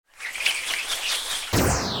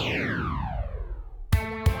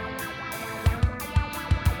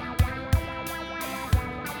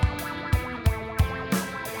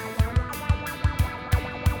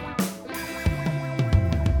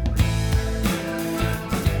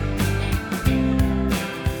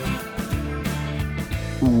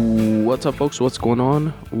What's up, folks? What's going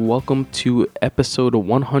on? Welcome to episode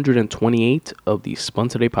 128 of the Spun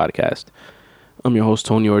Today podcast. I'm your host,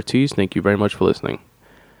 Tony Ortiz. Thank you very much for listening.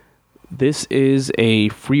 This is a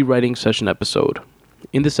free writing session episode.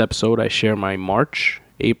 In this episode, I share my March,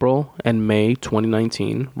 April, and May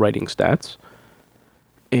 2019 writing stats,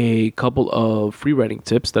 a couple of free writing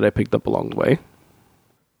tips that I picked up along the way.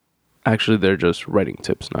 Actually, they're just writing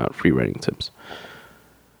tips, not free writing tips.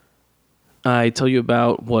 I tell you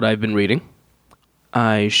about what I've been reading.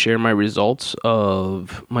 I share my results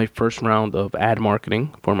of my first round of ad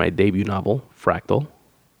marketing for my debut novel, Fractal,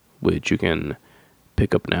 which you can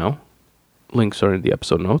pick up now. Links are in the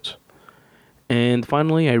episode notes. And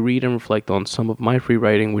finally, I read and reflect on some of my free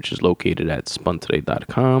writing, which is located at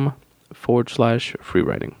spuntoday.com/free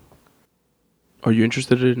writing. Are you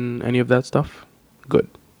interested in any of that stuff? Good.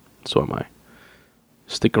 So am I.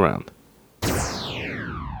 Stick around.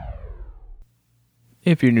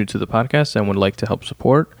 If you're new to the podcast and would like to help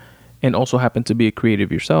support, and also happen to be a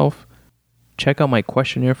creative yourself, check out my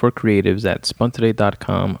questionnaire for creatives at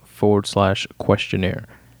spuntoday.com/questionnaire.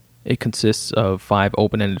 It consists of 5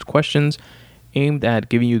 open-ended questions aimed at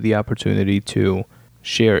giving you the opportunity to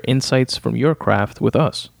share insights from your craft with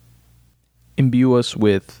us. Imbue us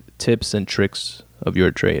with tips and tricks of your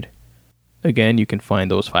trade. Again, you can find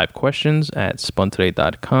those 5 questions at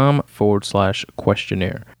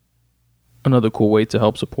spuntoday.com/questionnaire. Another cool way to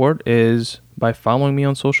help support is by following me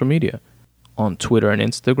on social media. On Twitter and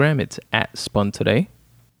Instagram, it's at @spuntoday.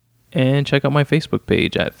 And check out my Facebook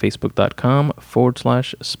page at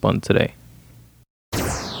facebook.com/spuntoday.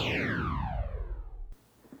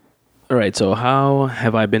 All right, so how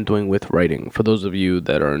have I been doing with writing? For those of you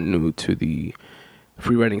that are new to the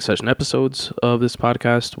free writing session episodes of this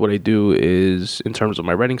podcast, what I do is, in terms of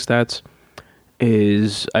my writing stats,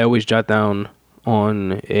 is I always jot down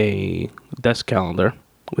on a desk calendar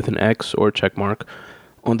with an X or check mark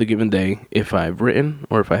on the given day if I've written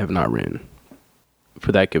or if I have not written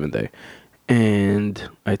for that given day. And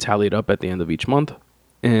I tally it up at the end of each month.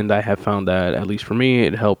 And I have found that, at least for me,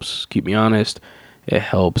 it helps keep me honest. It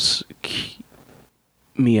helps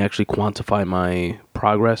me actually quantify my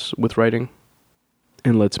progress with writing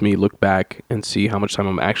and lets me look back and see how much time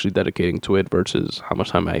I'm actually dedicating to it versus how much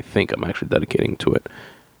time I think I'm actually dedicating to it.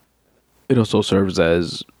 It also serves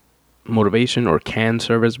as motivation, or can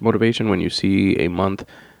serve as motivation, when you see a month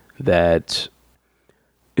that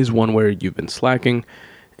is one where you've been slacking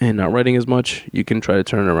and not writing as much. You can try to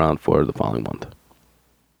turn it around for the following month.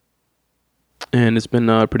 And it's been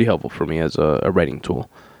pretty helpful for me as a writing tool.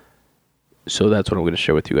 So that's what I'm going to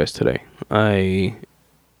share with you guys today.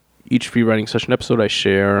 Each free writing session episode, I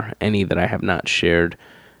share any that I have not shared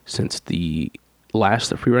since the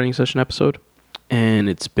last free writing session episode. And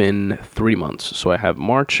it's been 3 months. So I have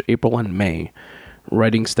March, April, and May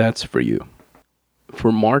writing stats for you.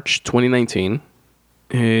 For March 2019,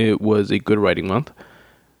 it was a good writing month.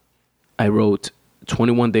 I wrote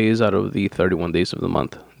 21 days out of the 31 days of the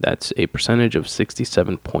month. That's a percentage of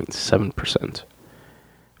 67.7%.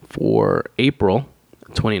 For April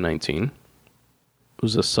 2019, it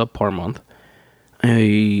was a subpar month.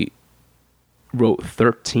 I wrote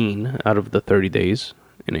 13 out of the 30 days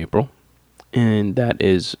in April. And that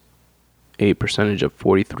is a percentage of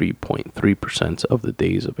 43.3% of the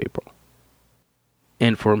days of April.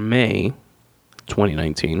 And for May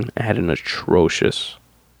 2019, I had an atrocious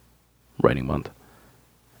writing month.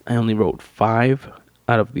 I only wrote 5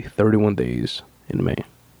 out of the 31 days in May.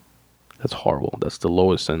 That's horrible. That's the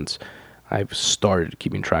lowest since I've started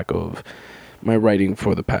keeping track of my writing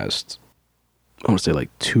for the past, I want to say like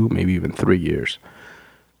 2, maybe even 3 years.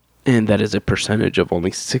 And that is a percentage of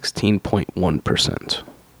only 16.1%.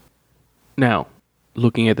 Now,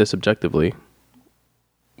 looking at this objectively,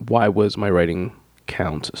 why was my writing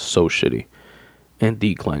count so shitty and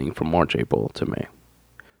declining from March, April to May?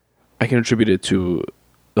 I can attribute it to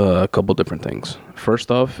a couple different things.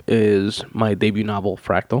 First off is my debut novel,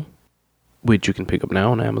 Fractal, which you can pick up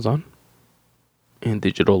now on Amazon in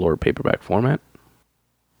digital or paperback format.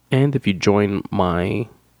 And if you join my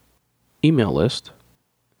email list,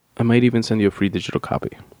 I might even send you a free digital copy.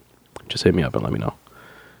 Just hit me up and let me know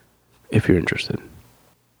if you're interested.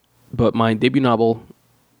 But my debut novel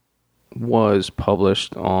was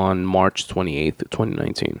published on March 28th,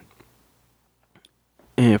 2019.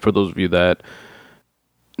 And for those of you that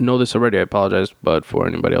know this already, I apologize. But for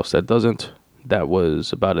anybody else that doesn't, that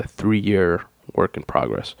was about a 3-year work in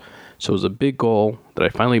progress. So it was a big goal that I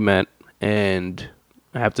finally met. And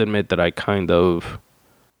I have to admit that I kind of,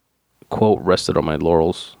 quote, rested on my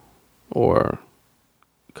laurels, or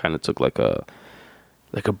kind of took like a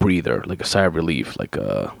breather, like a sigh of relief, like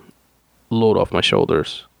a load off my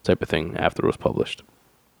shoulders type of thing after it was published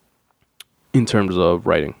in terms of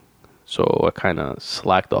writing. So I kind of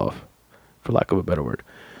slacked off, for lack of a better word.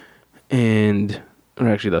 And or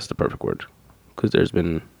actually, that's the perfect word, because there's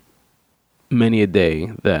been many a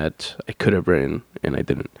day that I could have written and I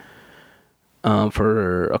didn't.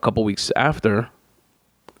 For a couple weeks after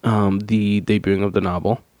the debuting of the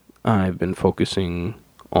novel, I've been focusing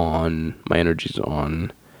on my energies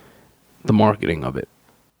on the marketing of it,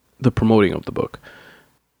 the promoting of the book,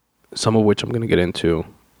 some of which I'm going to get into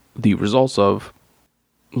the results of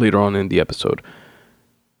later on in the episode.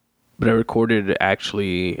 But I recorded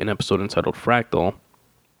actually an episode entitled Fractal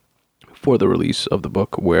for the release of the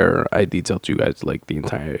book, where I detailed to you guys like the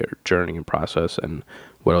entire journey and process and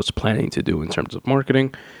what I was planning to do in terms of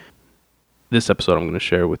marketing. This episode, I'm going to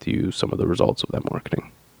share with you some of the results of that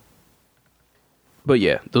marketing. But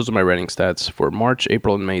yeah, those are my writing stats for March,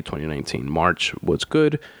 April, and May 2019. March was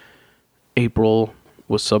good, April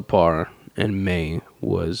was subpar, and May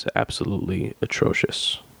was absolutely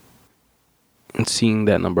atrocious. And seeing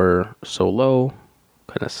that number so low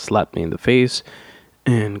kind of slapped me in the face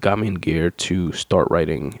and got me in gear to start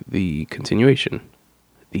writing the continuation,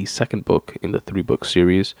 the second book in the 3-book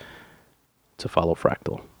series to follow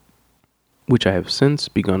Fractal, which I have since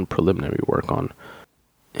begun preliminary work on.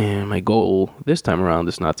 And my goal this time around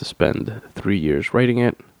is not to spend 3 years writing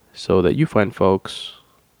it, so that you fine folks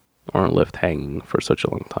aren't left hanging for such a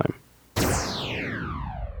long time.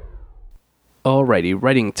 Alrighty,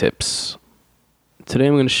 writing tips. Today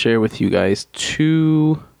I'm going to share with you guys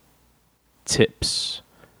 2 tips,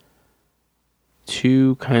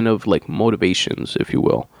 2 kind of like motivations, if you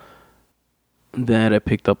will, that I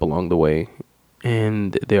picked up along the way.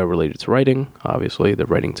 And they are related to writing, obviously, they're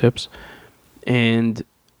writing tips. And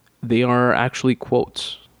they are actually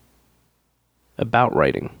quotes about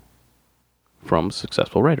writing from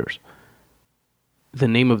successful writers. The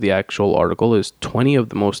name of the actual article is 20 of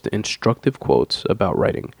the most instructive quotes about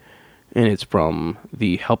writing. And it's from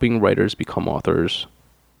the Helping Writers Become Authors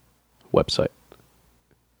website.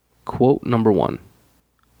 Quote number 1,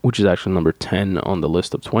 which is actually number 10 on the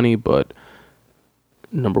list of 20, but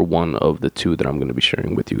number 1 of the 2 that I'm going to be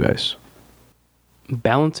sharing with you guys.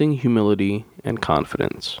 Balancing humility and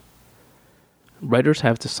confidence. Writers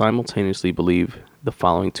have to simultaneously believe the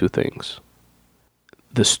following 2 things.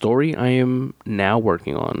 The story I am now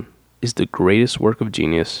working on is the greatest work of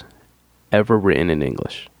genius ever written in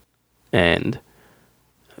English. And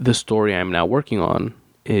the story I'm now working on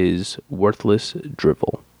is worthless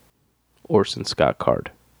drivel. Orson Scott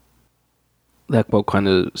Card. That quote kind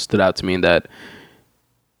of stood out to me in that,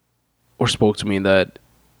 or spoke to me in that,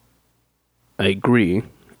 I agree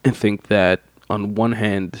and think that on one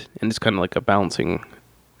hand, and it's kind of like a balancing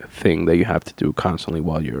thing that you have to do constantly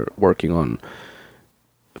while you're working on,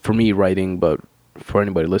 for me, writing, but for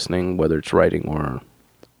anybody listening, whether it's writing or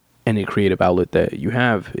any creative outlet that you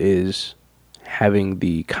have, is having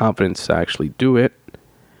the confidence to actually do it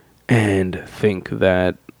and think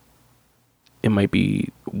that it might be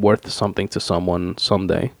worth something to someone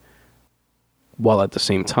someday, while at the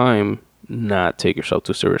same time not take yourself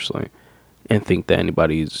too seriously and think that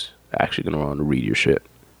anybody's actually going to want to read your shit.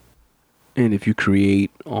 And if you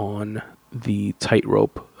create on the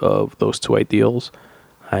tightrope of those 2 ideals,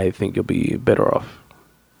 I think you'll be better off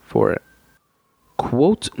for it.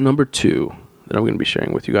 Quote number 2 that I'm going to be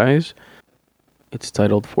sharing with you guys, it's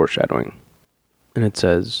titled Foreshadowing. And it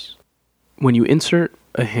says, when you insert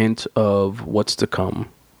a hint of what's to come,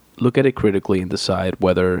 look at it critically and decide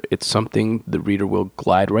whether it's something the reader will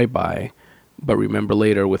glide right by, but remember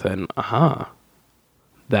later with an aha.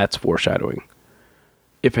 That's foreshadowing.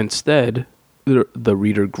 If instead the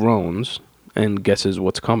reader groans and guesses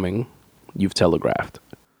what's coming, you've telegraphed.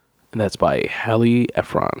 And that's by Hallie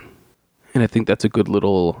Ephron. And I think that's a good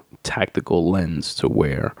little tactical lens to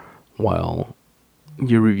wear while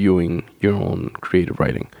you're reviewing your own creative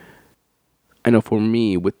writing. I know for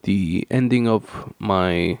me, with the ending of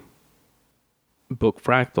my book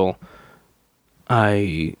Fractal,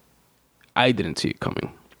 I didn't see it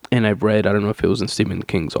coming. And I've read, I don't know if it was in Stephen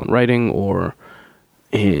King's On Writing or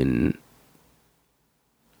in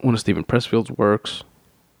one of Stephen Pressfield's works,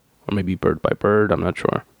 or maybe Bird by Bird, I'm not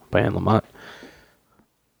sure, by Anne Lamott.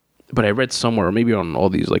 But I read somewhere, or maybe on all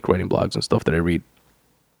these like writing blogs and stuff that I read,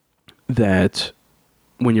 that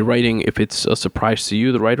when you're writing, if it's a surprise to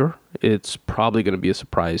you, the writer, it's probably going to be a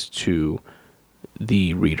surprise to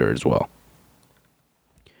the reader as well.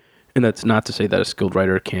 And that's not to say that a skilled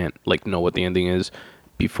writer can't like know what the ending is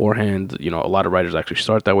beforehand. You know, a lot of writers actually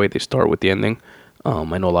start that way. They start with the ending.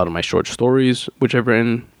 I know a lot of my short stories, which I've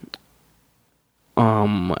written,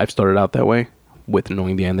 I've started out that way with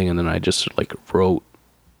knowing the ending, and then I just like wrote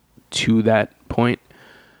to that point.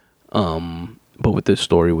 But with this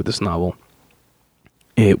story, with this novel,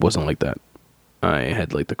 it wasn't like that. I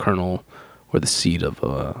had like the kernel or the seed of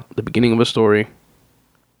the beginning of a story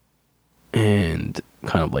and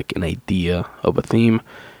kind of like an idea of a theme,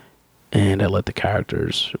 and I let the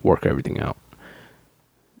characters work everything out.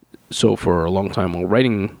 So for a long time while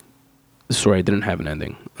writing the story, I didn't have an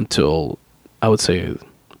ending until I would say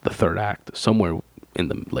the third act, somewhere in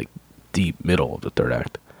the like deep middle of the third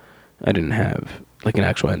act. I didn't have like an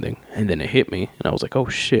actual ending, and then it hit me, and I was like, "Oh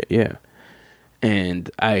shit, yeah!" And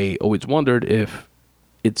I always wondered if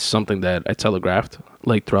it's something that I telegraphed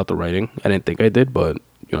like throughout the writing. I didn't think I did, but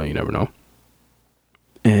you never know.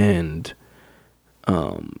 And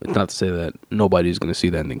it's not to say that nobody's going to see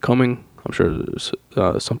the ending coming. I'm sure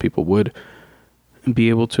some people would be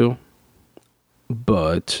able to,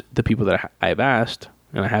 but the people that I've asked,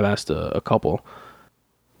 and I have asked a couple,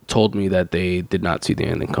 told me that they did not see the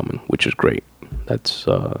ending coming, which is great. That's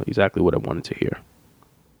exactly what I wanted to hear.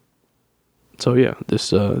 So yeah,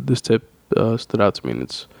 this tip stood out to me, and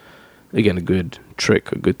it's again a good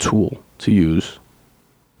trick, a good tool to use.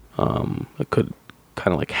 I could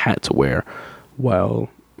kind of like hat to wear while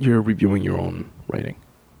you're reviewing your own writing.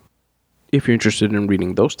 If you're interested in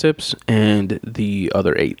reading those tips and the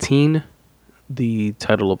other 18, the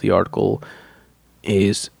title of the article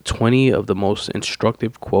is 20 of the most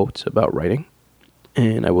instructive quotes about writing,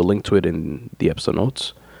 and I will link to it in the episode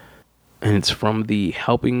notes. And it's from the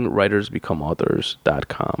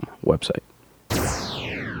helpingwritersbecomeauthors.com website.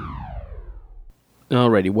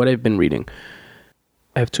 Alrighty, what I've been reading.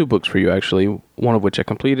 I have 2 books for you, actually. One of which I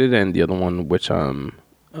completed, and the other one which I'm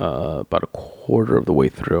about a quarter of the way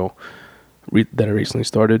through, that I recently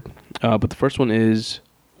started. But the first one is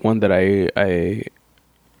one that I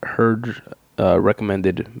heard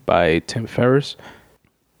recommended by Tim Ferriss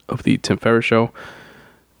of the Tim Ferriss Show,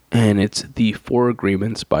 and it's The 4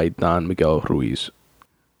 Agreements by Don Miguel Ruiz.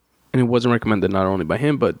 And it wasn't recommended not only by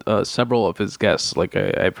him, but several of his guests. Like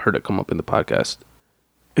I've heard it come up in the podcast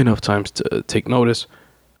enough times to take notice,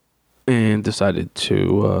 and decided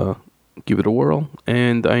to give it a whirl,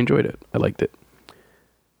 and I enjoyed it. I liked it.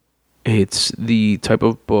 It's the type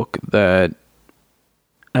of book that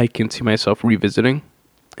I can see myself revisiting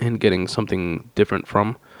and getting something different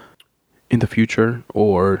from in the future,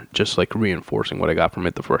 or just like reinforcing what I got from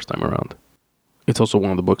it the first time around. It's also one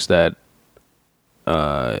of the books that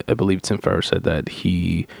I believe Tim Ferriss said that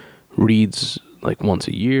he reads like once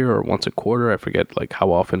a year or once a quarter. I forget like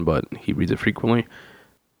how often, but he reads it frequently.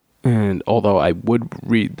 And although I would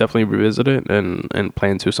definitely revisit it and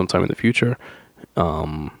plan to sometime in the future,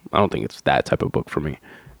 I don't think it's that type of book for me,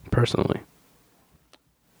 personally.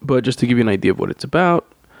 But just to give you an idea of what it's about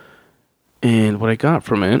and what I got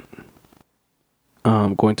from it,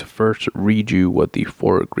 I'm going to first read you what the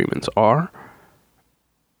 4 agreements are,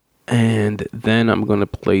 and then I'm going to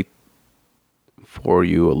play for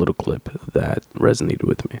you a little clip that resonated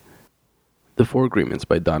with me. The 4 Agreements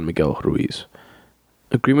by Don Miguel Ruiz.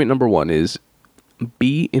 Agreement number 1 is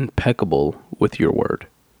be impeccable with your word.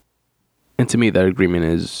 And to me, that agreement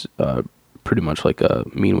is pretty much like a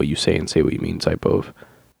mean what you say and say what you mean type of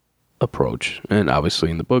approach. And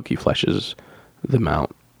obviously in the book, he fleshes them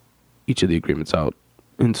out, each of the agreements out,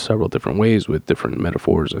 in several different ways with different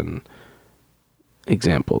metaphors and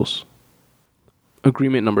examples.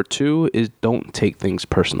 Agreement number 2 is don't take things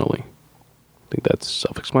personally. I think that's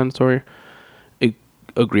self-explanatory.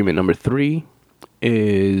 Agreement number 3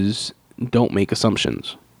 is don't make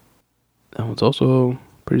assumptions. That one's also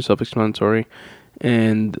pretty self-explanatory.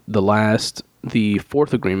 And the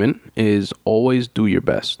 4th agreement is always do your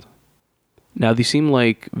best. Now, these seem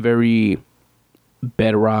like very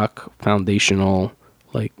bedrock, foundational,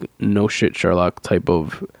 like no shit Sherlock type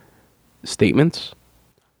of statements.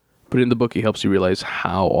 But in the book, he helps you realize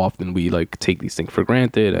how often we like take these things for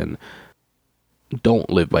granted and don't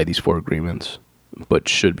live by these 4 agreements, but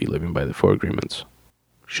should be living by the 4 agreements,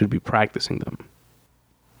 should be practicing them.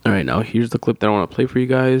 All right, now here's the clip that I want to play for you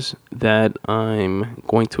guys that I'm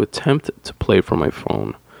going to attempt to play from my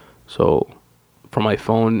phone. So from my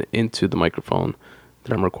phone into the microphone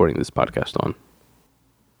that I'm recording this podcast on.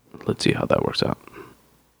 Let's see how that works out.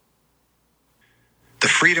 The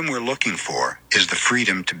freedom we're looking for is the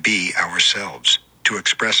freedom to be ourselves, to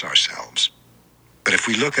express ourselves. But if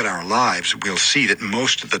we look at our lives, we'll see that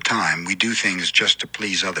most of the time we do things just to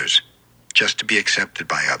please others, just to be accepted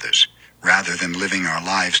by others, rather than living our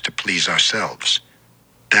lives to please ourselves.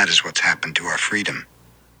 That is what's happened to our freedom.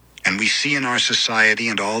 And we see in our society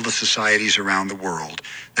and all the societies around the world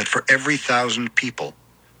that for every 1,000 people,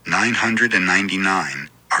 999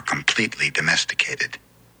 are completely domesticated.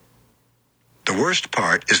 The worst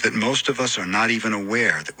part is that most of us are not even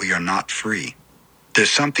aware that we are not free.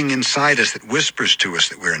 There's something inside us that whispers to us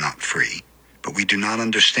that we're not free, but we do not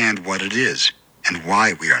understand what it is and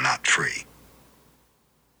why we are not free.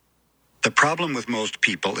 The problem with most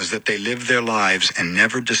people is that they live their lives and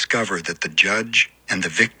never discover that the judge and the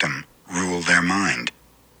victim rule their mind,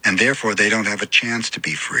 and therefore they don't have a chance to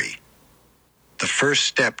be free. The first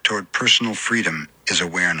step toward personal freedom is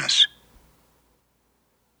awareness.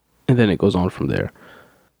 And then it goes on from there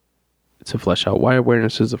to flesh out why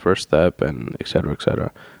awareness is the first step, and et cetera, et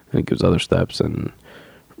cetera. And it gives other steps and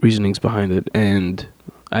reasonings behind it. And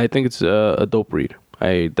I think it's a dope read.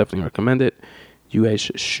 I definitely recommend it. You guys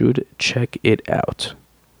should check it out.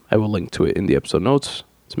 I will link to it in the episode notes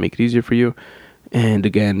to make it easier for you. And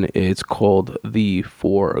again, it's called The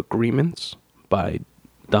Four Agreements by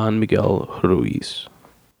Don Miguel Ruiz.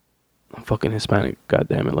 I'm fucking Hispanic, god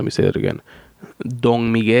damn it. Let me say that again.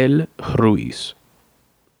 Don Miguel Ruiz.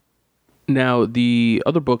 Now, the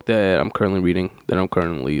other book that I'm currently reading, that I'm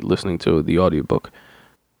currently listening to, the audiobook,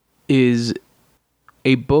 is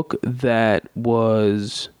a book that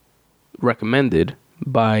was recommended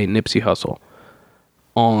by Nipsey Hussle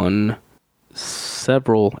on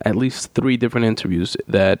several, at least 3 different interviews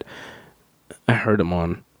that I heard him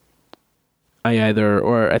on. I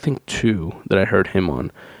think 2 that I heard him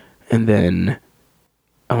on. And then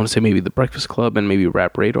I want to say maybe The Breakfast Club and maybe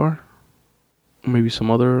Rap Radar. Maybe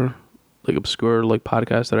some other like obscure like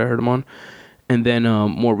podcast that I heard him on. And then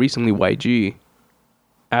more recently YG,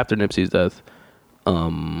 after Nipsey's death,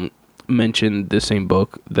 mentioned the same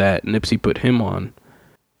book that Nipsey put him on.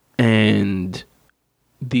 And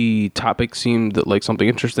the topic seemed like something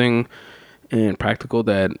interesting and practical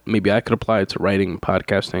that maybe I could apply to writing and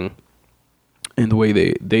podcasting. And the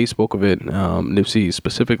way they spoke of it, Nipsey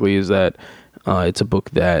specifically, is that it's a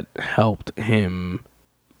book that helped him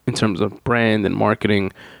in terms of brand and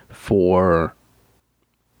marketing for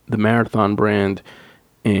the Marathon brand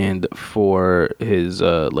and for his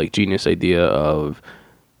like genius idea of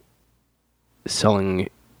selling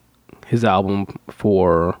his album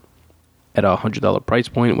for at a $100 price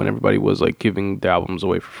point when everybody was like giving the albums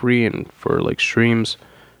away for free and for like streams.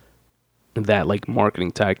 That like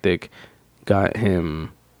marketing tactic got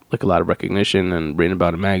him like a lot of recognition and written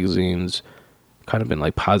about in magazines, kind of in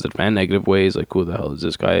like positive and negative ways. Like, who the hell is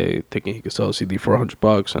this guy thinking he could sell a CD for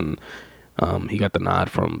 $100? And he got the nod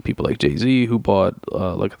from people like Jay-Z, who bought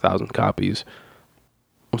like 1,000 copies.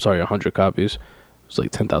 I'm sorry, 100 copies. It was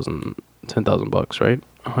like $10,000 right?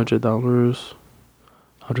 $100,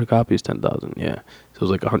 100 copies, 10,000. Yeah, so it was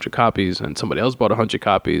like 100 copies, and somebody else bought 100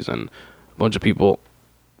 copies, and a bunch of people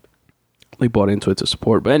like bought into it to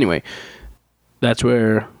support. But anyway, that's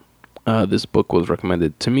where this book was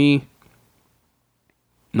recommended to me.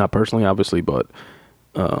 Not personally, obviously, but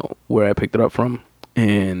where I picked it up from.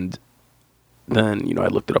 And then, I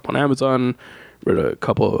looked it up on Amazon, read a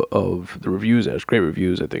couple of the reviews. It has great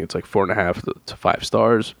reviews. I think it's like 4.5 to 5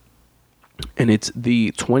 stars. And it's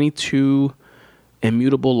The 22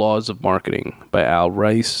 Immutable Laws of Marketing by Al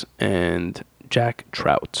Rice and Jack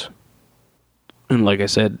Trout. And like I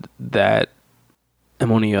said, that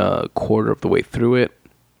I'm only a quarter of the way through it,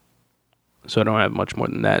 so I don't have much more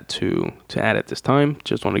than that to add at this time.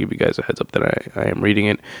 Just want to give you guys a heads up that I am reading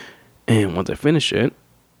it. And once I finish it,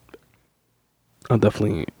 I'll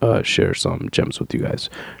definitely share some gems with you guys.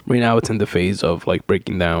 Right now, it's in the phase of like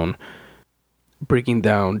breaking down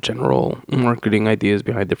general marketing ideas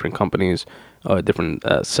behind different companies, different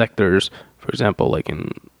sectors. For example, like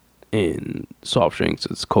in soft drinks,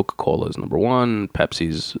 it's Coca-Cola is number 1,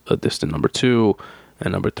 Pepsi's a distant number 2,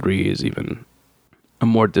 and number 3 is even a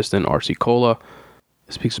more distant RC Cola.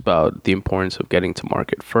 It speaks about the importance of getting to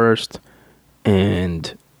market first,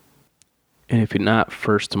 and if you're not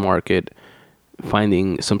first to market,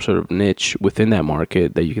 finding some sort of niche within that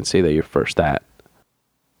market that you can say that you're first at.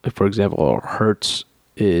 Like, for example, Hertz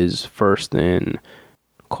is first in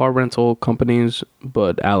car rental companies,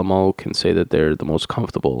 but Alamo can say that they're the most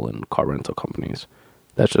comfortable in car rental companies.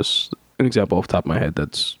 That's just an example off the top of my head.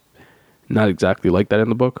 That's not exactly like that in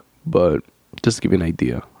the book, but just to give you an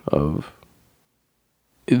idea of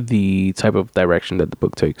the type of direction that the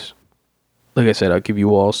book takes. Like I said, I'll give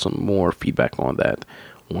you all some more feedback on that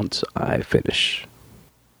once I finish.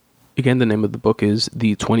 Again, the name of the book is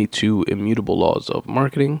The 22 Immutable Laws of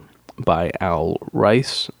Marketing by Al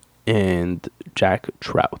Rice and Jack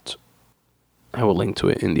Trout. I will link to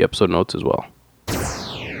it in the episode notes as well.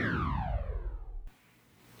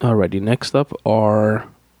 Alrighty, next up are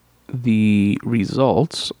the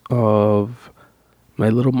results of my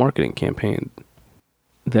little marketing campaign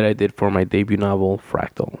that I did for my debut novel,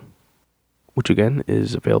 Fractal. which again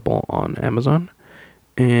is available on Amazon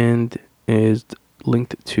and is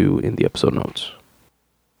linked to in the episode notes.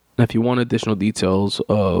 Now, if you want additional details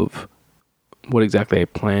of what exactly I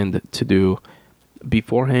planned to do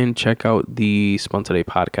beforehand, check out the Spun Today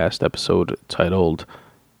podcast episode titled,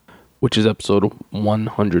 which is episode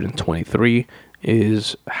 123,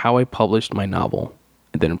 is how I published my novel,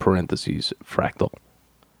 and then in parentheses, Fractal.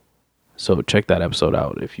 So check that episode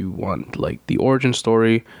out if you want like the origin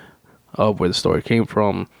story of where the story came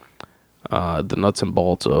from, the nuts and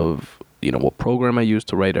bolts of what program I used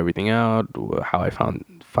to write everything out, how I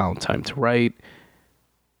found time to write,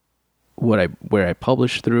 where I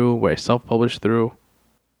published through, where I self-published through,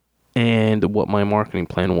 and what my marketing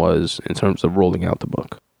plan was in terms of rolling out the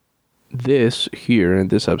book. This here in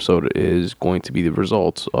this episode is going to be the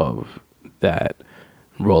results of that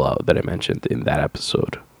rollout that I mentioned in that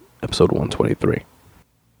episode 123.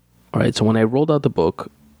 All right, so when I rolled out the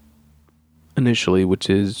book initially, which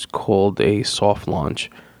is called a soft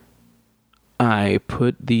launch, I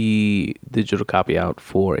put the digital copy out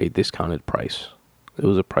for a discounted price. It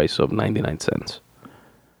was a price of 99 cents.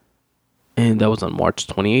 And that was on March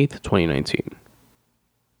 28th, 2019.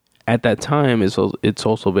 At that time, it's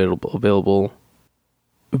also available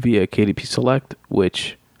via KDP Select,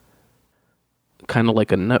 which kind of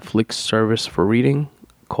like a Netflix service for reading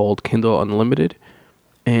called Kindle Unlimited.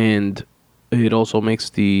 And it also makes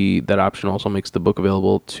that option also makes the book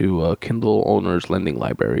available to a Kindle owner's lending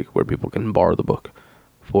library where people can borrow the book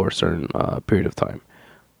for a certain period of time.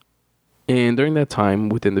 And during that time,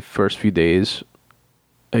 within the first few days,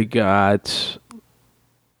 I got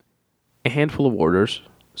a handful of orders,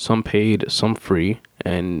 some paid, some free,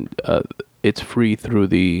 and it's free through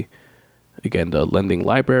the lending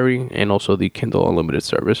library and also the Kindle Unlimited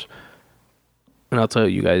service. And I'll tell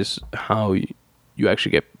you guys how you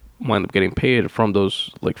actually wind up getting paid from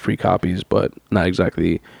those like free copies, but not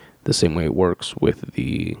exactly the same way it works with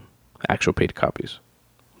the actual paid copies,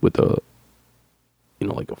 with the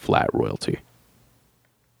like a flat royalty.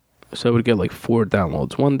 So I would get like 4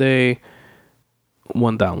 downloads one day,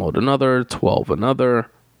 1 download another, 12 another,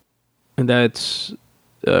 and that's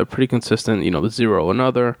pretty consistent. 0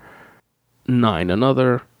 another, 9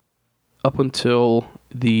 another, up until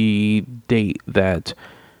the date that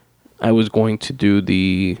I was going to do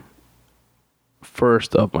the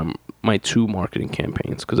first of my 2 marketing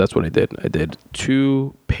campaigns, because that's what I did. I did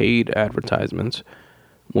 2 paid advertisements,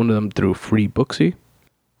 one of them through FreeBooksy,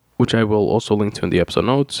 which I will also link to in the episode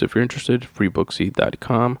notes if you're interested,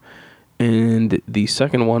 freebooksy.com. And the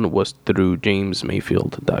second one was through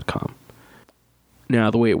jamesmayfield.com.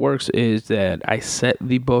 Now, the way it works is that I set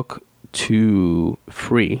the book to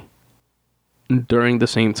free during the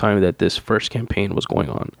same time that this first campaign was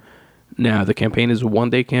going on. Now, the campaign is a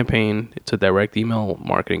 1-day campaign. It's a direct email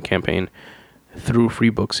marketing campaign through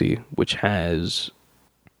FreeBooksy, which has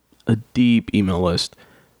a deep email list,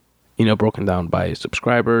 broken down by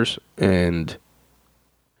subscribers, and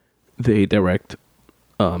they direct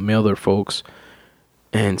mail their folks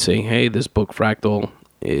and saying, hey, this book Fractal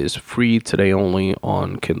is free today only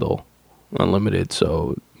on Kindle Unlimited,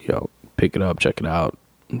 so pick it up, check it out,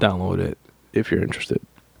 download it if you're interested.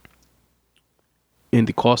 And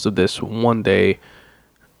the cost of this 1-day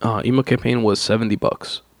email campaign was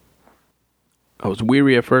 $70. I was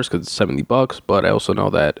weary at first because it's $70, but I also know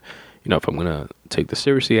that if I'm gonna take this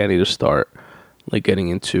seriously, I need to start like getting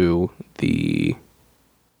into the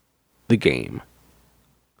game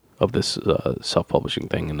of this self-publishing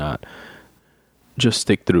thing and not just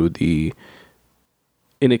stick through the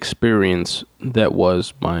inexperience that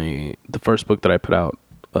was the first book that I put out,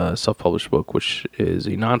 self-published book, which is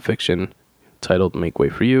a nonfiction titled Make Way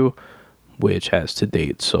for You, which has to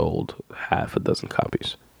date sold 6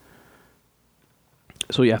 copies.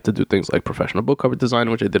 So you have to do things like professional book cover design,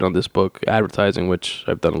 which I did on this book, advertising, which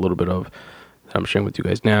I've done a little bit of, that I'm sharing with you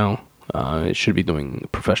guys now. I should be doing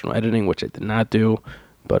professional editing, which I did not do,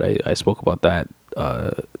 but I spoke about that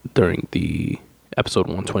during the episode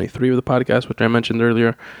 123 of the podcast, which I mentioned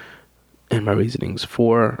earlier, and my reasonings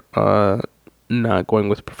for not going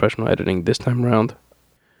with professional editing this time around,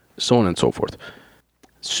 so on and so forth.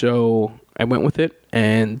 So I went with it,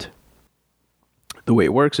 and the way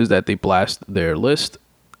it works is that they blast their list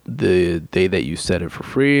the day that you set it for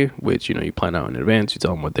free, which, you plan out in advance. You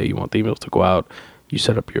tell them what day you want the emails to go out. You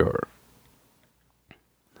set up your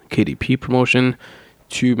KDP promotion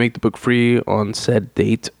to make the book free on said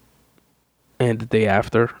date, and the day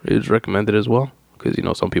after is recommended as well, because,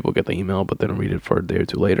 some people get the email but they don't read it for a day or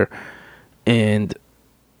two later. And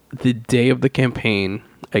the day of the campaign,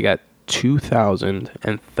 I got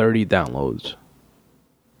 2,030 downloads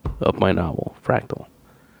of my novel, Fractal.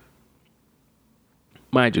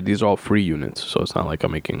 Mind you, these are all free units, so it's not like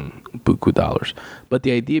I'm making buku dollars. But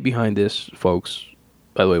the idea behind this, folks,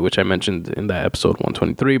 by the way, which I mentioned in that episode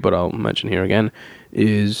 123, but I'll mention here again,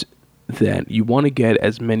 is that you want to get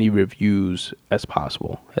as many reviews as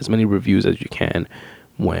possible, as many reviews as you can,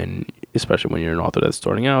 especially when you're an author that's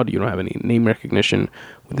starting out, you don't have any name recognition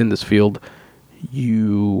within this field.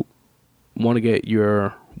 You want to get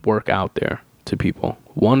your work out there to people.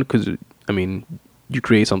 One, because, I mean, you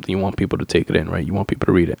create something, you want people to take it in, right? You want people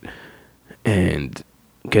to read it and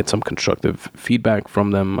get some constructive feedback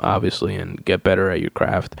from them, obviously, and get better at your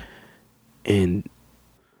craft.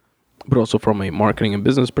 But also from a marketing and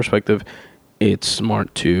business perspective, it's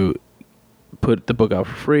smart to put the book out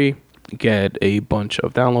for free, get a bunch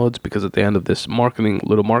of downloads, because at the end of this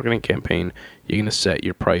little marketing campaign, you're going to set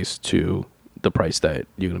your price to the price that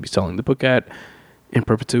you're going to be selling the book at in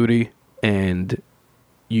perpetuity, and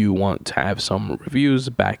you want to have some reviews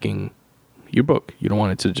backing your book. You don't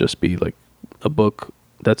want it to just be like a book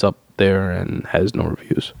that's up there and has no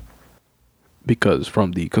reviews. Because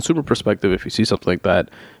from the consumer perspective, if you see something like that,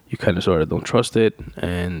 you kind of sort of don't trust it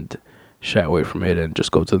and shy away from it and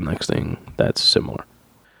just go to the next thing that's similar.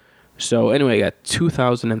 So anyway, I got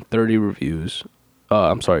 2,030 reviews.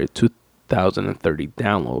 2,030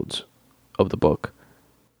 downloads of the book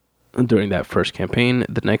during that first campaign.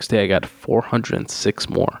 The next day I got 406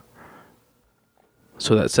 more.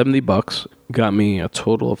 So that $70 got me a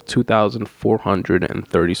total of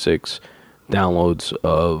 2,436 downloads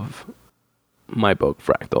of my book,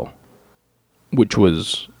 Fractal, which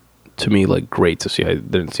was, to me, like, great to see. I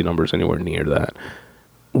didn't see numbers anywhere near that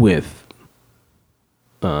with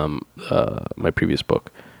my previous book.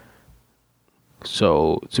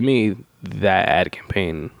 So to me, that ad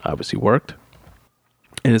campaign obviously worked,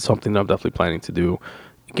 and it's something that I'm definitely planning to do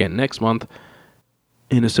again next month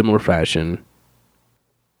in a similar fashion,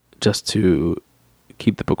 just to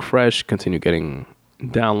keep the book fresh, continue getting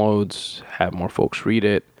downloads, have more folks read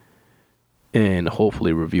it, and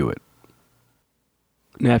hopefully review it.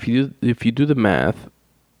 Now, if you do the math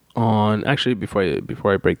on, actually,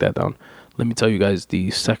 before I break that down, let me tell you guys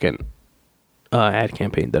the second ad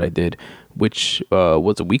campaign that I did, which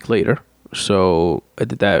was a week later. So I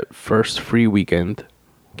did that first free weekend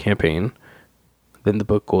campaign. Then the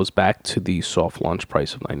book goes back to the soft launch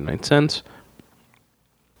price of 99 cents.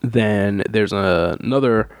 Then there's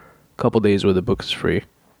another couple days where the book is free.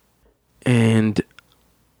 And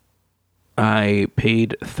I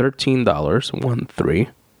paid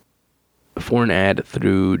 $13, for an ad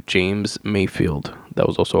through James Mayfield. That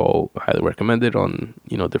was also highly recommended on,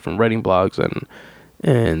 different writing blogs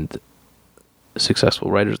and successful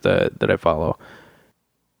writers that I follow.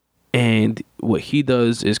 And what he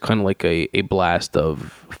does is kind of like a blast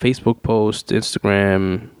of Facebook posts,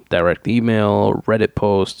 Instagram, direct email, Reddit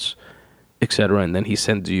posts, etc. And then he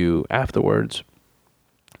sends you afterwards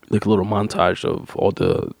like a little montage of all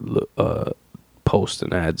the posts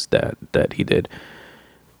and ads that he did.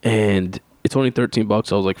 And it's only $13. I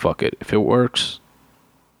was like, fuck it. If it works,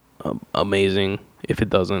 amazing. If it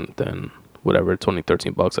doesn't, then whatever. It's only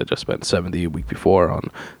 $13. I just spent $70 a week before on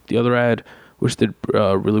the other ad, which did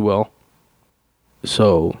really well.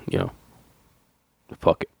 So,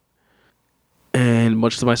 fuck it. And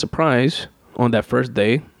much to my surprise, on that first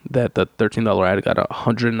day, that the $13 ad got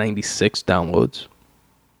 196 downloads.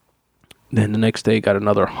 Then the next day, got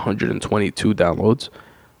another 122 downloads.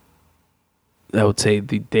 I would say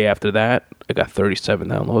the day after that, I got 37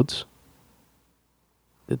 downloads.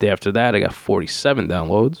 The day after that, I got 47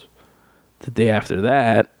 downloads. The day after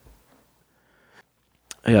that,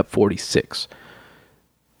 I got 46.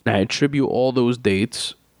 Now, I attribute all those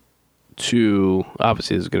dates to,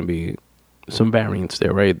 obviously, there's going to be some variance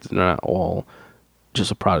there, right? They're not all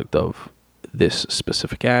just a product of this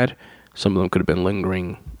specific ad. Some of them could have been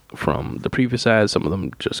lingering from the previous ads. Some of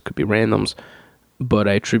them just could be randoms. But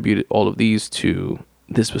I attribute all of these to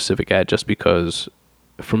this specific ad just because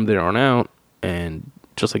from there on out, and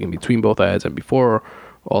just like in between both ads and before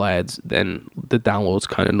all ads, then the downloads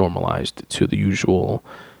kind of normalized to the usual,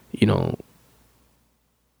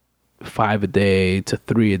 5 a day to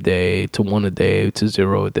 3 a day to 1 a day to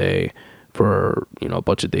 0 a day for, a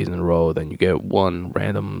bunch of days in a row. Then you get one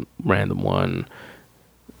random one.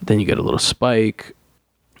 Then you get a little spike.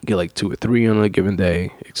 You get like 2 or 3 on a given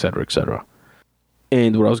day, etc., etc.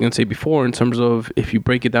 And what I was going to say before, in terms of if you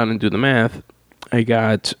break it down and do the math, I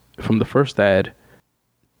got from the first ad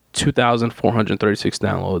 2,436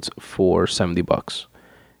 downloads for $70.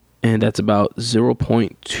 And that's about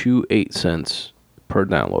 0.28 cents per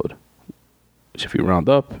download, which if you round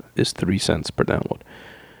up is 3 cents per download.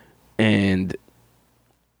 And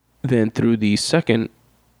then through the second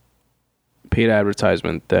paid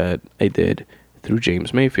advertisement that I did through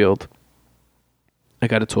James Mayfield, I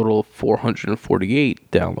got a total of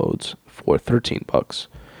 448 downloads for $13.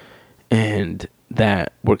 And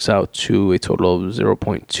that works out to a total of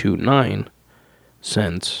 0.29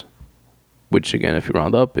 cents, which again, if you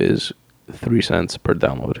round up, is 3 cents per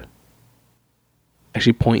download.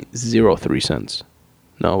 Actually, 0.03 cents.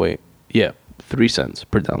 No, wait. Yeah, 3 cents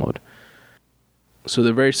per download. So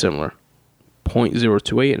they're very similar,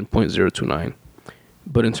 0.028 and 0.029.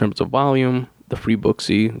 But in terms of volume, the free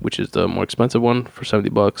Booksy, which is the more expensive one for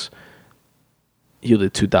 $70,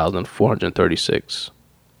 yielded 2,436.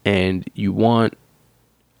 And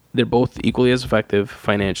they're both equally as effective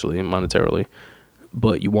financially and monetarily,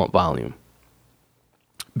 but you want volume.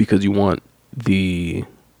 Because you want in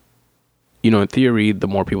theory, the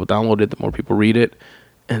more people download it, the more people read it,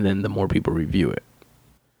 and then the more people review it.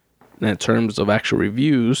 And in terms of actual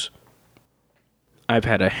reviews, I've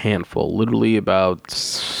had a handful, literally about,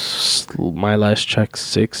 my last check,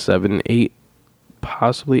 6, 7, 8,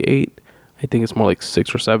 possibly 8. I think it's more like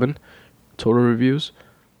 6 or 7 total reviews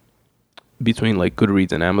between like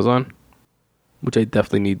Goodreads and Amazon, which I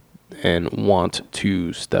definitely need and want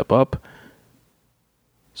to step up.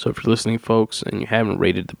 So if you're listening, folks, and you haven't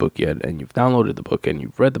rated the book yet, and you've downloaded the book and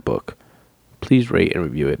you've read the book, please rate and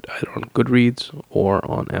review it either on Goodreads or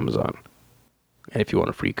on Amazon. And if you want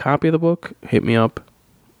a free copy of the book, hit me up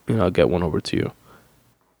and I'll get one over to you.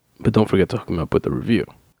 But don't forget to hook me up with a review.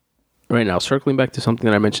 Right now, circling back to something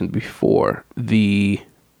that I mentioned before, the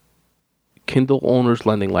Kindle Owners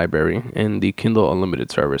Lending Library and the Kindle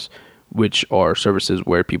Unlimited service, which are services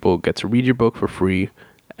where people get to read your book for free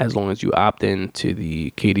as long as you opt in to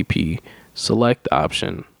the KDP Select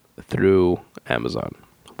option through Amazon,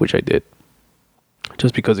 which I did.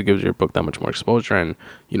 Just because it gives your book that much more exposure, and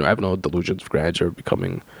I have no delusions of grandeur of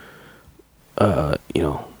becoming a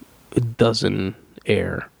dozen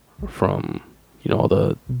heir from all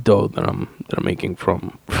the dough that I'm making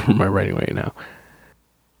from my writing right now.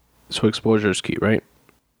 So exposure is key, right?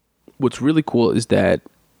 What's really cool is that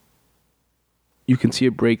you can see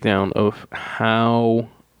a breakdown of how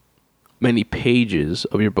many pages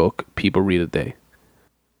of your book people read a day.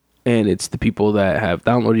 And it's the people that have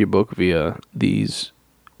downloaded your book via these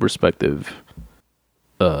respective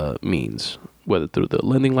means, whether through the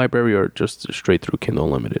lending library or just straight through Kindle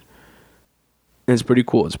Unlimited. And it's pretty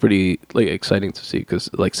cool. It's pretty exciting to see, because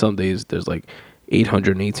some days there's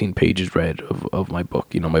 818 pages read of my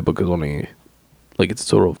book. My book is only it's a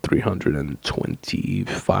total of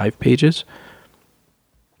 325 pages,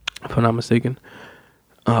 if I'm not mistaken.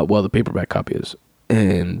 Well, the paperback copy is.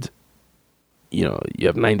 And you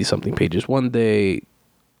have 90 something pages one day,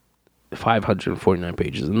 549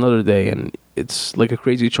 pages another day, and it's like a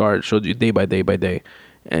crazy chart. It shows you day by day by day,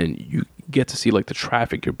 and you get to see the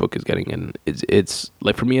traffic your book is getting. And it's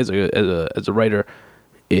for me as a writer,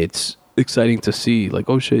 it's exciting to see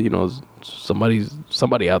oh shit,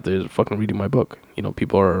 somebody out there is fucking reading my book.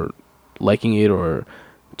 People are liking it or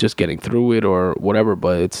just getting through it or whatever,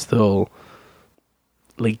 but it's still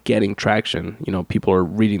getting traction. People are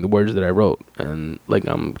reading the words that I wrote, and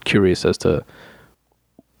I'm curious as to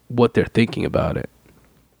what they're thinking about it,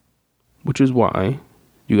 which is why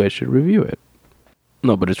you guys should review it.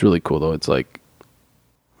 No, but it's really cool though. It's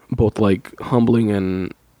both humbling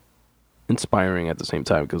and inspiring at the same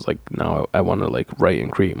time, because now I want to write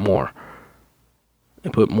and create more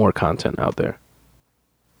and put more content out there,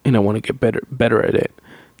 and I want to get better at it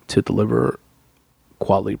to deliver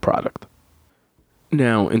quality product.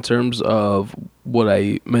 Now, in terms of what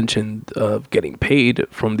I mentioned of getting paid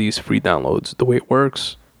from these free downloads, the way it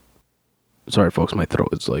works, sorry folks, my throat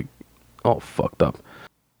is all fucked up.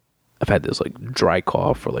 I've had this dry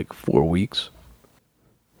cough for 4 weeks.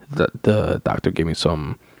 The doctor gave me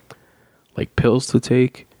some pills to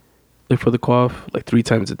take for the cough 3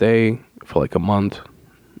 times a day for a month,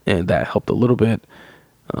 and that helped a little bit.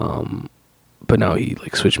 But now he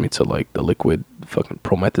switched me to the liquid fucking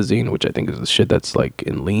promethazine, which I think is the shit that's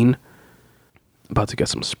in lean. About to get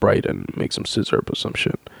some Sprite and make some scissor or some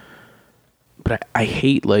shit. But I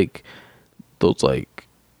hate those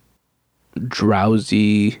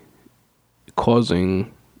drowsy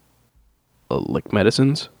causing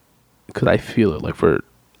medicines, because I feel it for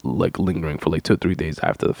lingering for 2 or 3 days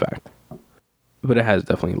after the fact. But it has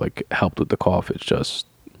definitely helped with the cough. It's just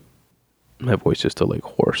my voice is still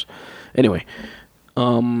hoarse. Anyway,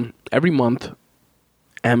 every month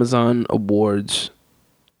Amazon awards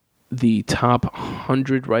the top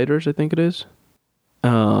 100 writers, I think it is.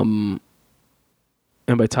 And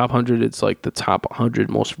by top 100, it's the top 100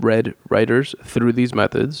 most read writers through these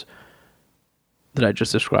methods that I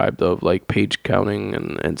just described of page counting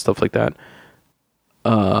and stuff like that.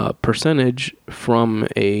 percentage from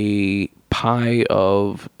a pie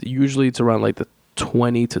of, usually it's around like the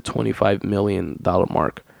 20 to 25 million dollar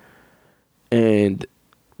mark. And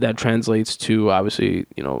that translates to, obviously,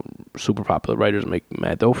 super popular writers make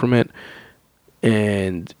mad dough from it.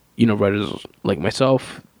 And, writers like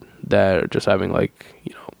myself that are just having like,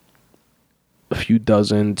 a few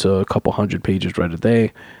dozen to a couple hundred pages read a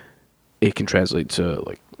day, it can translate to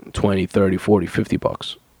like 20, 30, 40, 50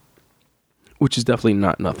 bucks, which is definitely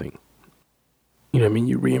not nothing.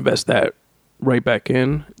 You reinvest that right back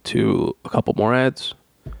in to a couple more ads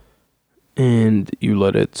and you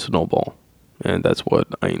let it snowball. And that's what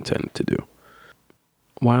I intend to do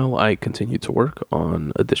while I continue to work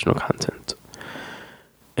on additional content.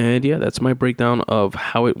 And yeah, that's my breakdown of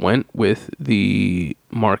how it went with the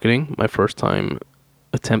marketing. My first time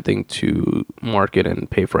attempting to market and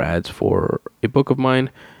pay for ads for a book of mine.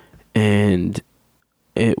 And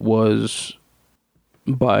it was,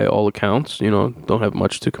 by all accounts, don't have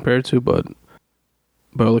much to compare it to, but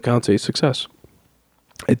by all accounts, a success.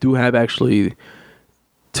 I do have actually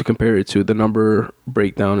to compare it to the number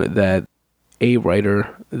breakdown that a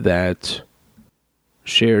writer that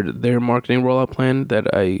shared their marketing rollout plan that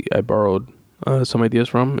I borrowed some ideas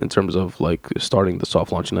from, in terms of like starting the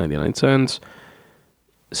soft launch 99 cents,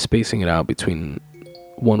 spacing it out between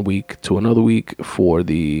 1 week to another week for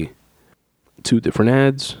the 2 different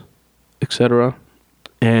ads, etc.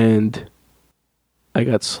 And I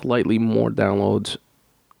got slightly more downloads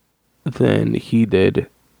than he did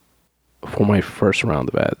for my first round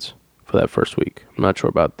of ads for that first week. I'm not sure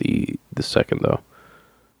about the second though.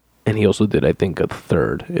 And he also did, I think, a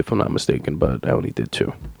third, if I'm not mistaken, but I only did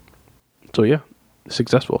 2. So yeah,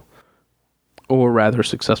 successful. Or rather,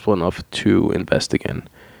 successful enough to invest again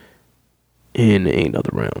in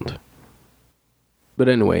another round. But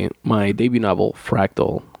anyway, my debut novel,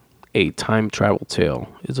 Fractal, a time travel tale,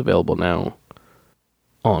 is available now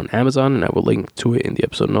on Amazon, and I will link to it in the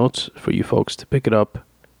episode notes for you folks to pick it up,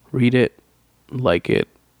 read it, like it,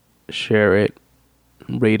 share it,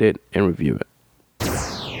 rate it, and review it.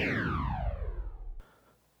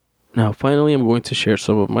 Now, finally, I'm going to share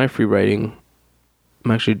some of my free writing.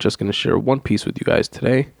 I'm actually just going to share one piece with you guys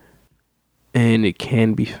today, and it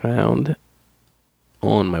can be found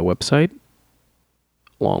on my website,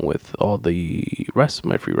 along with all the rest of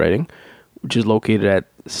my free writing, which is located at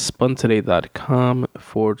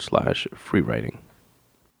spuntoday.com/free writing.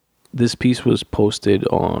 This piece was posted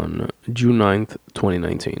on June 9th,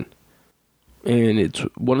 2019. And it's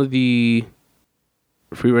one of the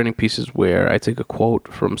free writing pieces where I take a quote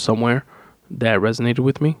from somewhere that resonated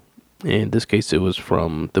with me. In this case, it was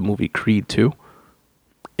from the movie Creed 2.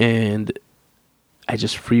 And I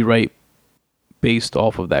just free write based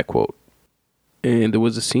off of that quote. And there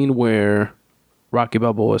was a scene where Rocky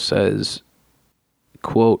Balboa says,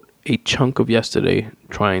 quote, "A chunk of yesterday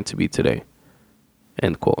trying to be today,"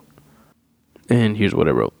 end quote. And here's what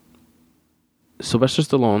I wrote. Sylvester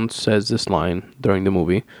Stallone says this line during the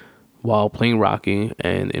movie while playing Rocky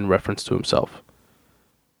and in reference to himself.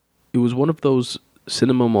 It was one of those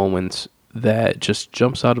cinema moments that just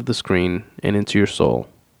jumps out of the screen and into your soul,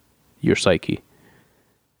 your psyche.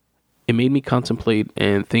 It made me contemplate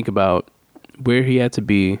and think about where he had to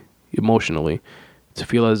be emotionally to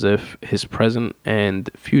feel as if his present and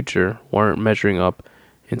future weren't measuring up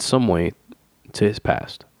in some way to his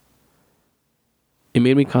past. It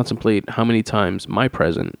made me contemplate how many times my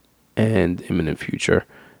present and imminent future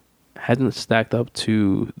hadn't stacked up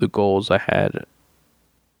to the goals I had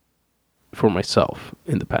for myself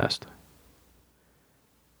in the past.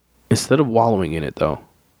 Instead of wallowing in it, though,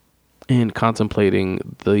 and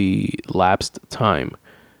contemplating the lapsed time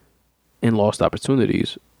and lost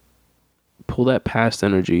opportunities, pull that past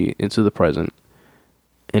energy into the present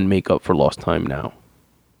and make up for lost time now.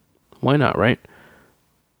 Why not, right?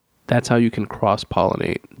 That's how you can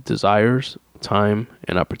cross-pollinate desires, time,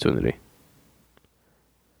 and opportunity.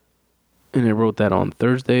 And I wrote that on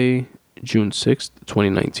Thursday, June 6th,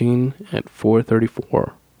 2019 at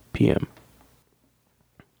 4:34 p.m.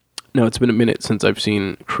 Now, it's been a minute since I've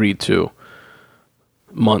seen Creed 2.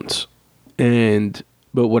 Months.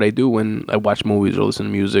 But what I do when I watch movies or listen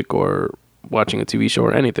to music or watching a TV show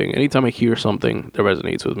or anything, anytime I hear something that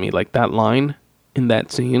resonates with me, like that line in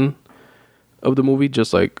that scene of the movie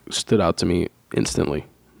just like stood out to me instantly.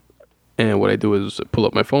 And what I do is pull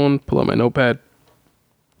up my phone, pull up my notepad,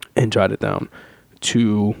 and jot it down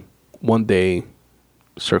to one day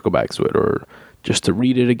circle back to it, or just to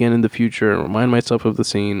read it again in the future and remind myself of the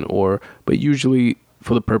scene, but usually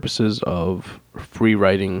for the purposes of free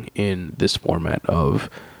writing in this format of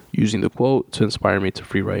using the quote to inspire me to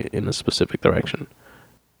free write in a specific direction.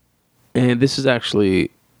 And this is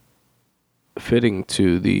actually fitting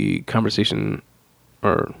to the conversation,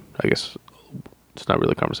 or I guess it's not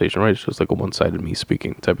really a conversation, right? It's just like a one-sided me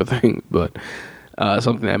speaking type of thing. But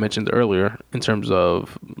something that I mentioned earlier in terms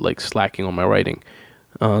of like slacking on my writing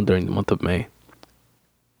during the month of May.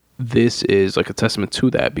 This is like a testament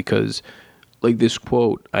to that, because like this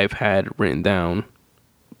quote I've had written down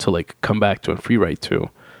to like come back to and free write to,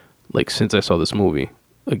 like since I saw this movie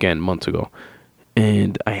again months ago,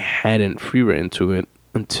 and I hadn't free written to it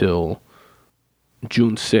until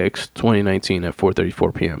June 6th, 2019 at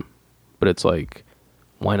 4:34 p.m. But it's like,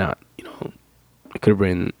 why not? You know, I could have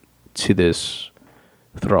written to this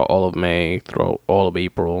throughout all of May, throughout all of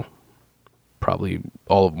April, probably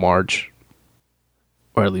all of March,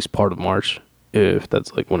 or at least part of March, if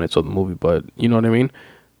that's like when I saw the movie. But you know what I mean?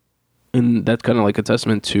 And that's kind of like a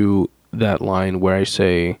testament to that line where I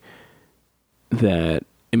say that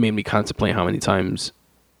it made me contemplate how many times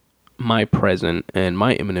my present and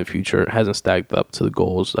my imminent future hasn't stacked up to the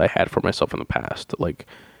goals I had for myself in the past. Like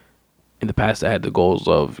in the past, I had the goals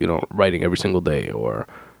of, you know, writing every single day, or,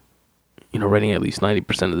 you know, writing at least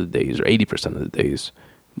 90% of the days or 80% of the days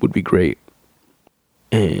would be great.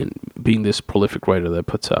 And being this prolific writer that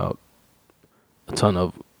puts out a ton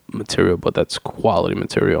of material, but that's quality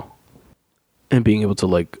material, and being able to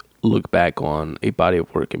like look back on a body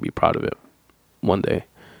of work and be proud of it one day.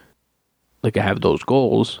 Like I have those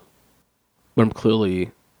goals, but I'm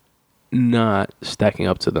clearly not stacking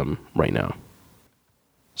up to them right now.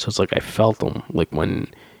 So it's like I felt them, like when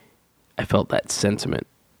I felt that sentiment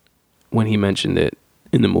when he mentioned it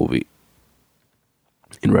in the movie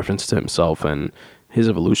in reference to himself and his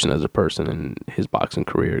evolution as a person and his boxing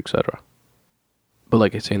career, etc. But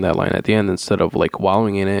like I say in that line at the end, instead of like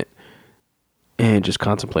wallowing in it and just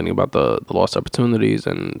contemplating about the lost opportunities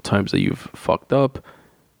and times that you've fucked up,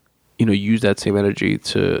 you know, use that same energy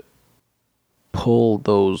to pull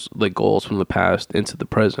those like goals from the past into the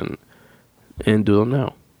present and do them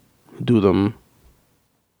now. Do them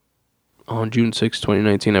on June 6,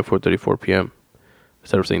 2019 at 4:34 p.m.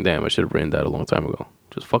 Instead of saying, damn, I should have written that a long time ago.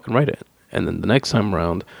 Just fucking write it. And then the next time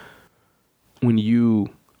around, when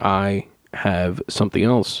I have something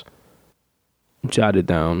else jotted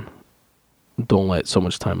down, don't let so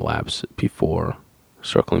much time lapse before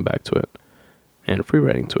circling back to it and free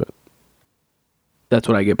writing to it. That's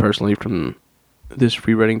what I get personally from this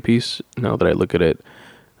free writing piece, now that I look at it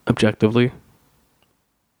objectively.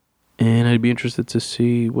 And I'd be interested to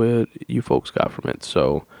see what you folks got from it.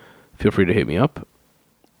 So feel free to hit me up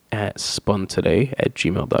at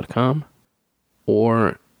spuntoday@gmail.com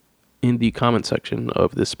or in the comment section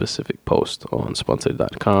of this specific post on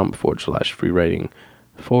spuntoday.com/free writing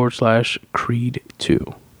 /Creed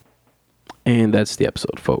 2. And that's the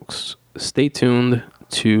episode, folks. Stay tuned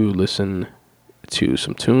to listen to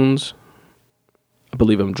some tunes. I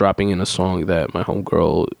believe I'm dropping in a song that my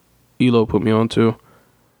homegirl Elo put me onto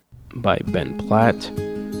by Ben Platt,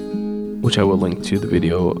 which I will link to the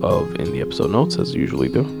video of in the episode notes, as I usually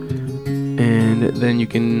do. And then you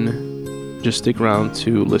can just stick around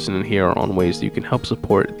to listen and hear on ways that you can help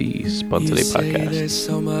support the Spun Today podcast.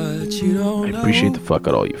 So I appreciate the fuck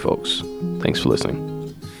out of all you folks. Thanks for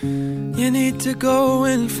listening. You need to go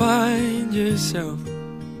and find yourself.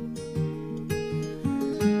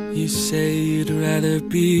 You say you'd rather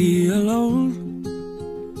be alone,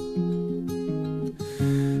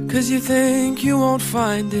 'cause you think you won't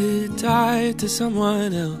find it tied to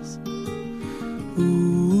someone else.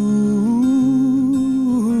 Who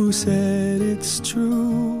said it's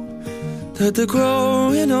true that the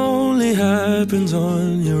growing only happens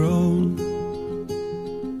on your own?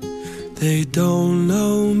 They don't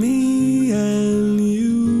know me and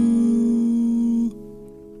you.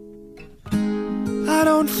 I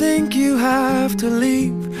don't think you have to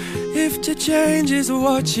leave. If to change is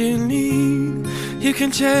what you need, you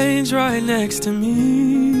can change right next to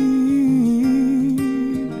me.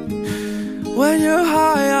 When you're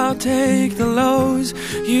high, I'll take the lows.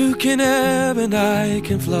 You can ebb and I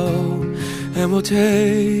can flow, and we'll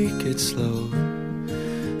take it slow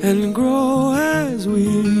and grow as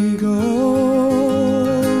we go.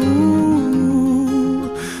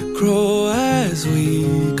 Grow as we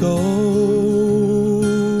go.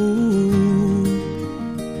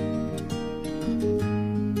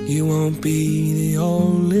 You won't be the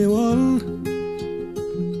only one.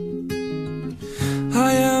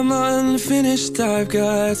 I am unfinished, I've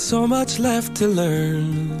got so much left to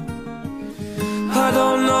learn. I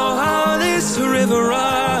don't know how this river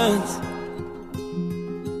runs,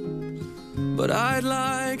 but I'd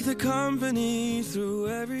like the company through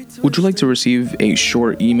every twist. Would you like to receive a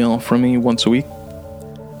short email from me once a week?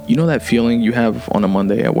 You know that feeling you have on a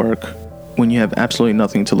Monday at work when you have absolutely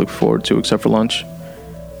nothing to look forward to except for lunch,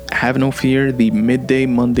 have no fear, the Midday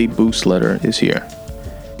Monday Boost letter is here.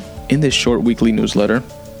 In this short weekly newsletter,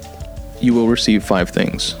 you will receive 5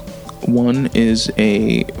 things. 1 is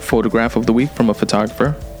a photograph of the week from a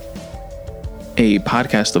photographer, a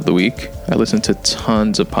podcast of the week. I listen to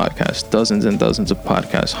tons of podcasts, dozens and dozens of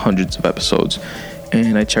podcasts, hundreds of episodes,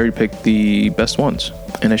 and I cherry pick the best ones,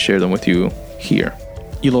 and I share them with you here.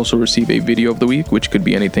 You'll also receive a video of the week, which could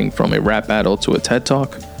be anything from a rap battle to a TED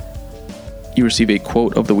Talk. You receive a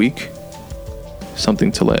quote of the week,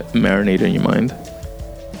 something to let marinate in your mind,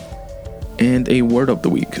 and a word of the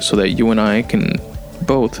week so that you and I can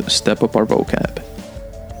both step up our vocab.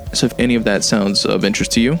 So if any of that sounds of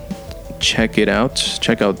interest to you, check it out.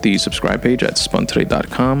 Check out the subscribe page at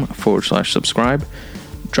spuntoday.com/subscribe.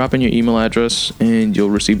 Drop in your email address and you'll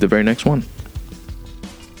receive the very next one.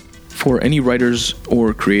 For any writers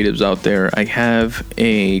or creatives out there, I have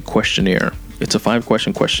a questionnaire. It's a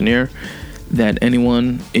 5-question questionnaire that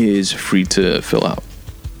anyone is free to fill out.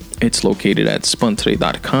 It's located at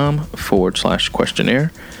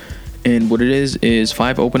spuntoday.com/questionnaire. And what it is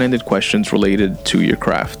 5 open-ended questions related to your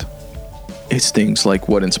craft. It's things like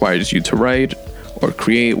what inspires you to write or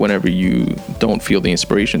create whenever you don't feel the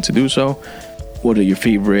inspiration to do so. What are your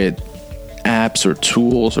favorite apps or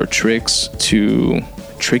tools or tricks to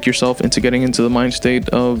trick yourself into getting into the mind state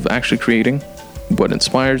of actually creating? What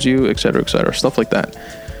inspires you, etc., stuff like that.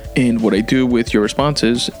 And what I do with your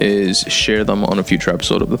responses is share them on a future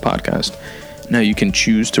episode of the podcast. Now, you can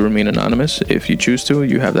choose to remain anonymous. If you choose to,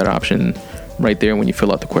 you have that option right there when you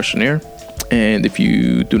fill out the questionnaire. And if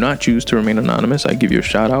you do not choose to remain anonymous, I give you a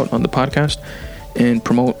shout out on the podcast and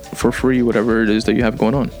promote for free whatever it is that you have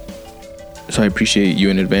going on. So I appreciate you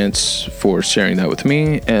in advance for sharing that with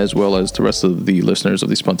me, as well as the rest of the listeners of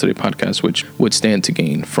the Spun Today podcast, which would stand to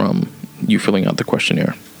gain from you filling out the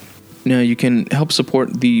questionnaire. Now, you can help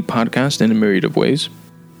support the podcast in a myriad of ways.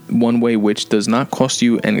 One way, which does not cost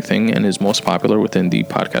you anything and is most popular within the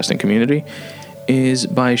podcasting community, is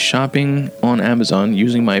by shopping on Amazon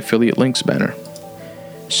using my affiliate links banner.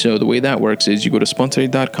 So the way that works is you go to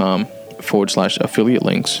spuntoday.com/affiliate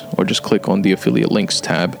links, or just click on the affiliate links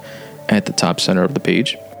tab at the top center of the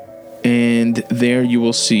page. And there you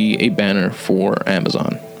will see a banner for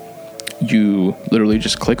Amazon. You literally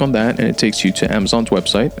just click on that and it takes you to Amazon's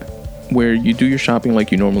website where you do your shopping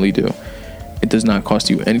like you normally do. It does not cost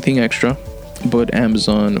you anything extra, but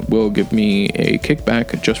Amazon will give me a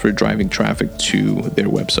kickback just for driving traffic to their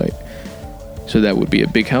website. So that would be a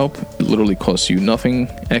big help. It literally costs you nothing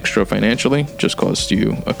extra financially, just costs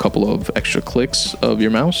you a couple of extra clicks of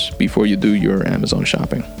your mouse before you do your Amazon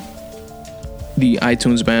shopping. The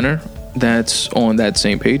iTunes banner that's on that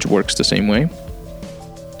same page works the same way.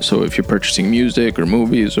 So if you're purchasing music or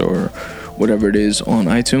movies or whatever it is on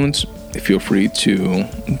iTunes, feel free to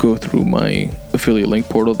go through my affiliate link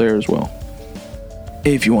portal there as well.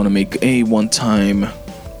 If you want to make a one-time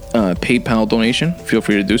PayPal donation, feel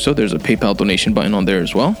free to do so. There's a PayPal donation button on there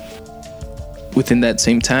as well. Within that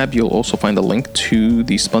same tab, you'll also find a link to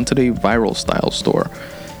the Spun Today Viral Style store.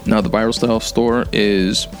 Now, the Viral Style store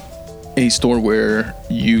is a store where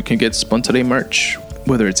you can get Spun Today merch,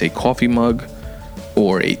 whether it's a coffee mug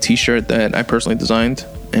or a t-shirt that I personally designed.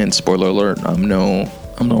 And spoiler alert, I'm no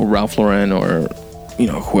Ralph Lauren or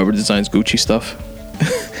whoever designs Gucci stuff.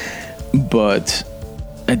 But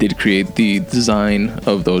I did create the design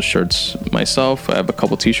of those shirts myself. I have a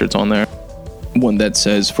couple t-shirts on there. One that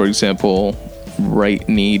says, for example, "Right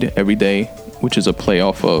Need Every Day," which is a play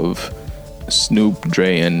off of Snoop,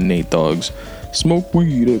 Dre, and Nate Dogg's "Smoke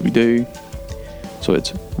Weed Every Day." So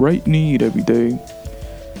it's "Right Need Every Day"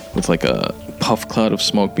 with like a puff cloud of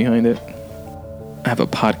smoke behind it. I have a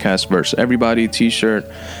Podcast versus Everybody t-shirt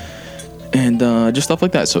and just stuff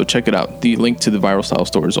like that. So check it out. The link to the Viral Style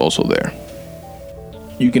store is also there.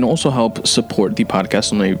 You can also help support the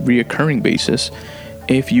podcast on a reoccurring basis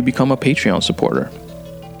if you become a Patreon supporter.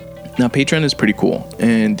 Now, Patreon is pretty cool,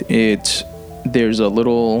 and there's a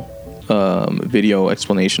little video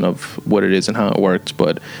explanation of what it is and how it works,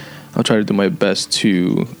 but I'll try to do my best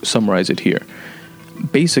to summarize it here.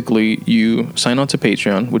 Basically, you sign on to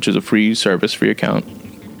Patreon, which is a free service, free account,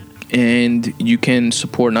 and you can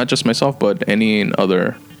support not just myself, but any and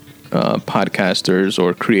other podcasters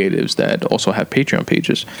or creatives that also have Patreon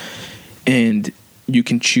pages. And you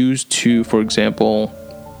can choose to, for example,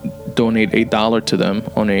 donate $1 to them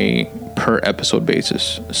on a per episode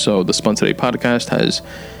basis. So the Spun Today podcast has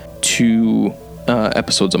 2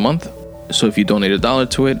 episodes a month. So if you donate $1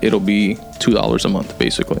 to it, it'll be $2 a month,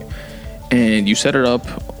 basically. And you set it up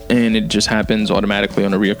and it just happens automatically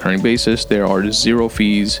on a reoccurring basis. There are 0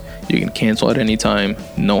 fees. You can cancel at any time.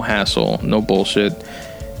 No hassle, no bullshit.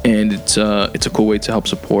 And it's a cool way to help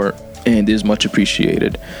support and is much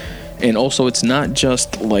appreciated. And also, it's not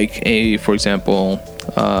just like for example,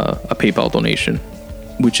 a PayPal donation,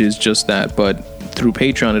 which is just that, but through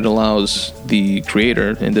Patreon, it allows the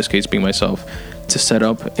creator, in this case being myself, to set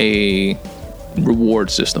up a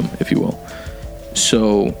reward system, if you will.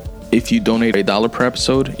 So if you donate $1 per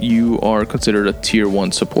episode, you are considered a tier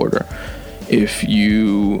 1 supporter. If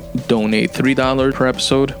you donate $3 per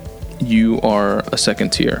episode, you are a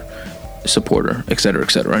second tier supporter, etc.,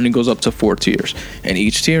 etc. And it goes up to 4 tiers, and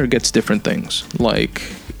each tier gets different things. Like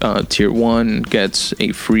tier 1 gets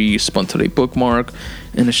a free Spun Today bookmark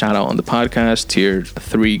and a shout out on the podcast. Tier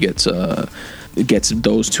 3 gets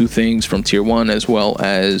those 2 things from tier 1, as well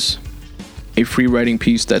as a free writing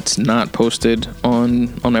piece that's not posted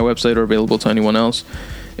on my website or available to anyone else,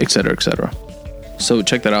 etc., etc. So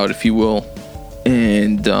check that out if you will,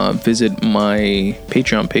 and visit my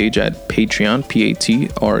Patreon page at Patreon,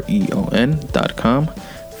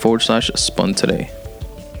 patreon.com/Spun Today.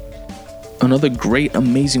 Another great,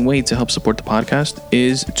 amazing way to help support the podcast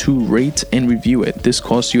is to rate and review it. This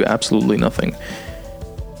costs you absolutely nothing.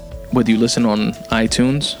 Whether you listen on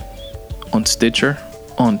iTunes, on Stitcher,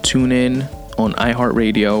 on TuneIn, on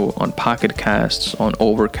iHeartRadio, on Pocket Casts, on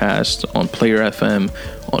Overcast, on Player FM,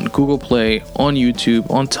 on Google Play, on YouTube,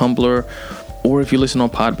 on Tumblr, or if you listen on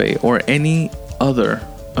Podbay or any other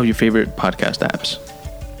of your favorite podcast apps.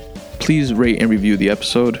 Please rate and review the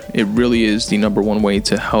episode. It really is the number one way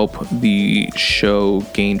to help the show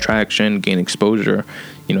gain traction, gain exposure.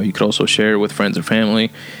 You know, you could also share it with friends and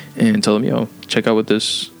family and tell them, check out what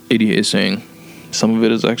this idiot is saying. Some of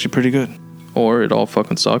it is actually pretty good. Or it all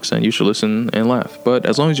fucking sucks and you should listen and laugh. But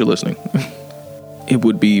as long as you're listening, it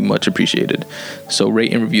would be much appreciated. So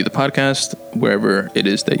rate and review the podcast wherever it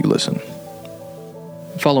is that you listen.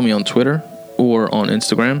 Follow me on Twitter or on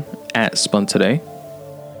Instagram at Spun Today.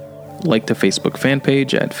 Like the Facebook fan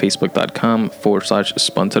page at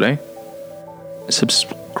facebook.com/Spun Today.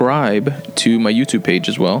 Subscribe to my YouTube page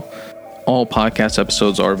as well. All podcast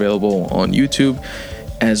episodes are available on YouTube,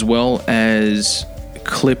 as well as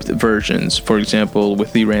clipped versions. For example,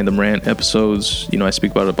 with the Random Rant episodes, I speak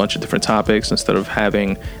about a bunch of different topics instead of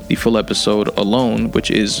having the full episode alone, which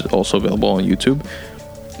is also available on YouTube.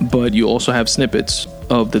 But you also have snippets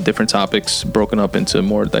of the different topics broken up into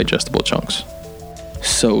more digestible chunks.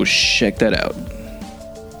 So check that out.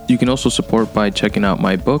 You can also support by checking out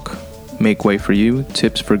my book, Make Way for You,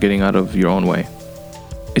 Tips for Getting Out of Your Own Way.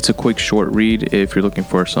 It's a quick, short read if you're looking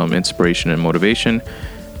for some inspiration and motivation,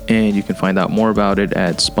 and you can find out more about it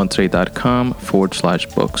at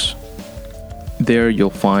spuntoday.com/books. There you'll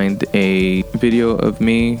find a video of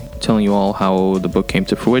me telling you all how the book came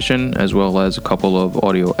to fruition, as well as a couple of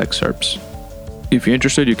audio excerpts. If you're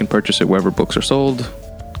interested, you can purchase it wherever books are sold: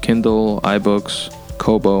 Kindle, iBooks,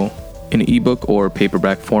 Kobo, in ebook or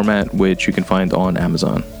paperback format, which you can find on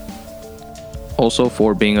Amazon. Also,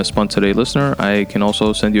 for being a Spun Today listener, I can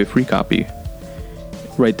also send you a free copy.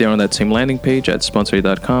 Right there on that same landing page at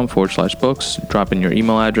spuntoday.com/books. Drop in your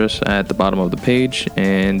email address at the bottom of the page,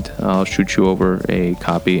 and I'll shoot you over a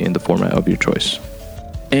copy in the format of your choice.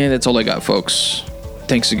 And that's all I got, folks.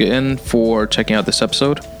 Thanks again for checking out this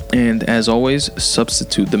episode. And as always,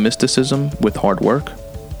 substitute the mysticism with hard work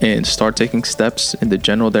and start taking steps in the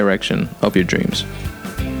general direction of your dreams.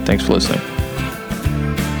 Thanks for listening.